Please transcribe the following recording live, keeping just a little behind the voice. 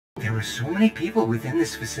There are so many people within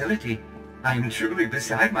this facility. I am truly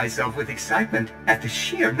beside myself with excitement at the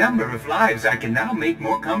sheer number of lives I can now make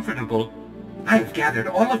more comfortable. I have gathered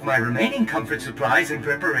all of my remaining comfort supplies in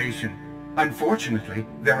preparation. Unfortunately,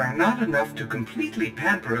 there are not enough to completely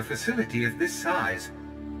pamper a facility of this size.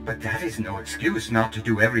 But that is no excuse not to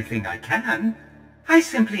do everything I can. I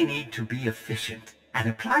simply need to be efficient and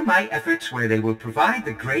apply my efforts where they will provide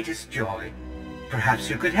the greatest joy.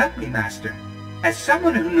 Perhaps you could help me, Master. As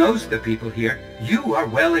someone who knows the people here, you are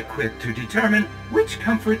well equipped to determine which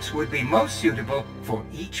comforts would be most suitable for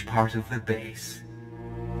each part of the base.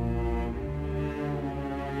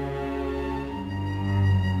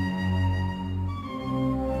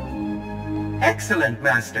 Excellent,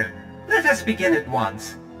 Master. Let us begin at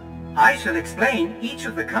once. I shall explain each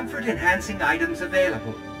of the comfort-enhancing items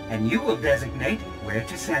available, and you will designate where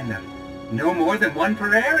to send them. No more than one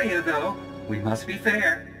per area, though. We must be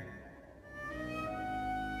fair.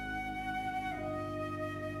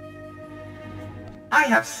 I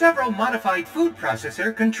have several modified food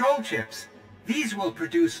processor control chips. These will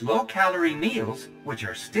produce low-calorie meals, which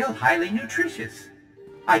are still highly nutritious.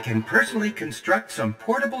 I can personally construct some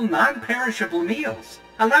portable, non-perishable meals,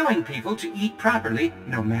 allowing people to eat properly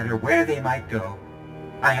no matter where they might go.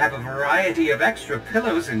 I have a variety of extra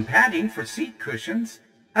pillows and padding for seat cushions,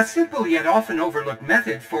 a simple yet often overlooked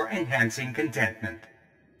method for enhancing contentment.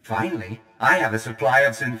 Finally, I have a supply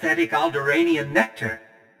of synthetic Alderaanian nectar.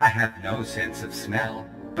 I have no sense of smell,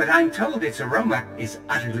 but I'm told its aroma is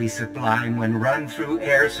utterly sublime when run through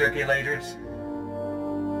air circulators.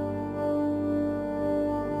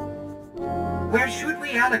 Where should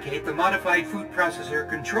we allocate the modified food processor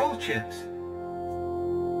control chips?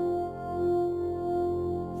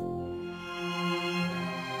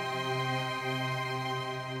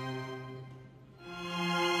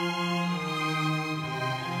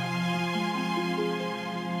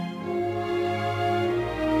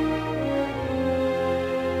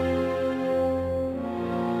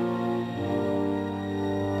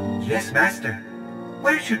 Yes, Master.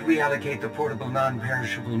 Where should we allocate the portable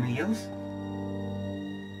non-perishable meals?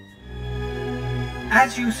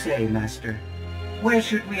 As you say, Master. Where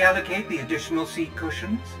should we allocate the additional seat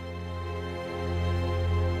cushions?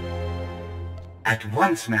 At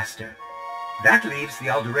once, Master. That leaves the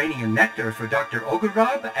Alderaanian nectar for Dr.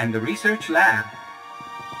 Ogorob and the research lab.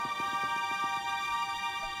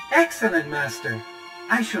 Excellent, Master.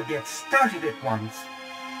 I shall get started at once.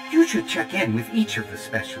 You should check in with each of the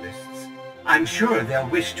specialists. I'm sure they'll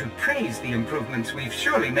wish to praise the improvements we've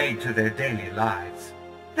surely made to their daily lives.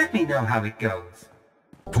 Let me know how it goes.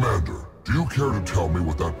 Commander, do you care to tell me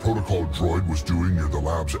what that protocol droid was doing near the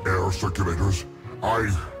lab's air circulators?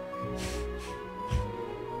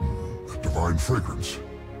 That divine fragrance.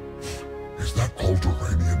 Is that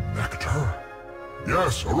Alderaanian nectar?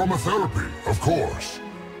 Yes, aromatherapy, of course.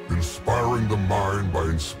 Inspiring the mind by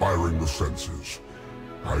inspiring the senses.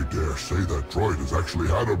 I dare say that droid has actually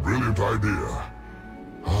had a brilliant idea.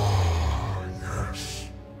 Ah, yes.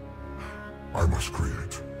 I must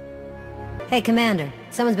create. Hey, Commander.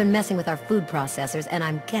 Someone's been messing with our food processors, and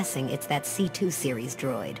I'm guessing it's that C2 series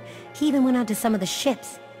droid. He even went out to some of the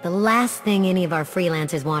ships. The last thing any of our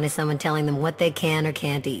freelancers want is someone telling them what they can or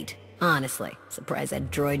can't eat. Honestly, surprised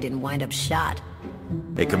that droid didn't wind up shot.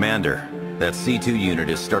 Hey, Commander. That C2 unit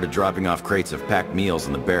has started dropping off crates of packed meals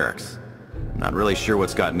in the barracks. Not really sure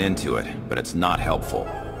what's gotten into it, but it's not helpful.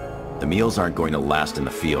 The meals aren't going to last in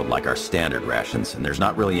the field like our standard rations, and there's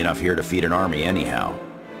not really enough here to feed an army anyhow.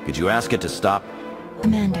 Could you ask it to stop?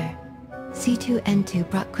 Commander, C2-N2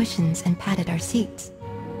 brought cushions and padded our seats.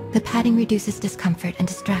 The padding reduces discomfort and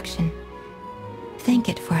distraction. Thank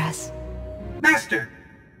it for us. Master,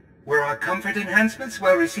 were our comfort enhancements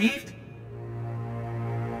well received?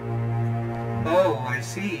 Oh, I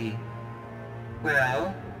see.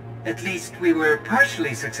 Well, at least we were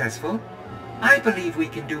partially successful. I believe we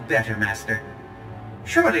can do better, Master.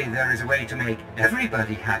 Surely there is a way to make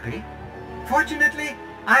everybody happy. Fortunately,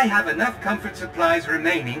 I have enough comfort supplies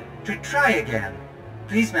remaining to try again.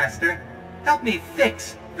 Please, Master, help me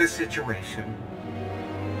fix the situation.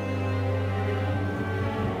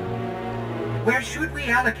 Where should we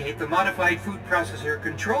allocate the modified food processor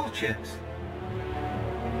control chips?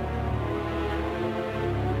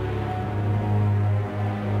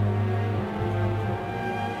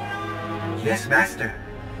 Yes, Master.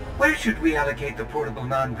 Where should we allocate the portable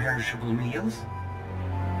non-perishable meals?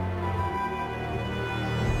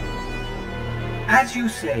 As you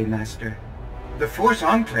say, Master. The Force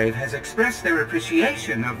Enclave has expressed their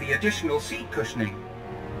appreciation of the additional seat cushioning.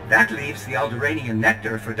 That leaves the Alderaanian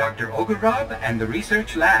nectar for Dr. Ogorob and the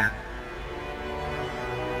research lab.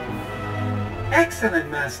 Excellent,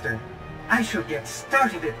 Master. I shall get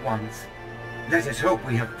started at once. Let us hope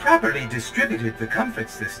we have properly distributed the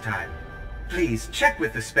comforts this time. Please check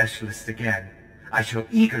with the specialist again. I shall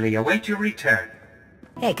eagerly await your return.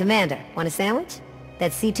 Hey, Commander, want a sandwich?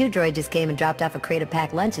 That C2 droid just came and dropped off a crate of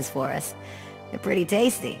packed lunches for us. They're pretty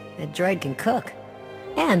tasty. That droid can cook.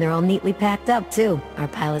 And they're all neatly packed up, too. Our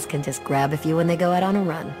pilots can just grab a few when they go out on a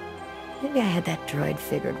run. Maybe I had that droid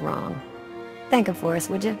figured wrong. Thank him for us,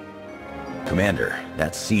 would you? Commander,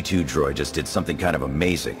 that C2 droid just did something kind of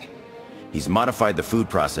amazing. He's modified the food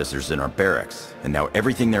processors in our barracks, and now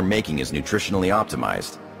everything they're making is nutritionally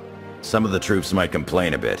optimized. Some of the troops might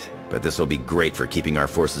complain a bit, but this will be great for keeping our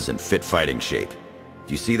forces in fit fighting shape.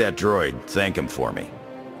 If you see that droid, thank him for me.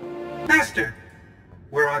 Master,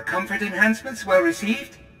 were our comfort enhancements well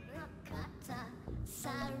received?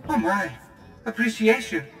 Oh my,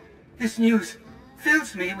 appreciation. This news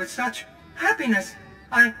fills me with such happiness.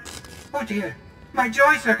 Oh dear, my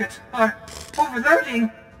joy circuits are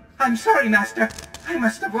overloading. I'm sorry, Master. I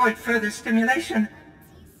must avoid further stimulation.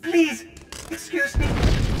 Please, excuse me.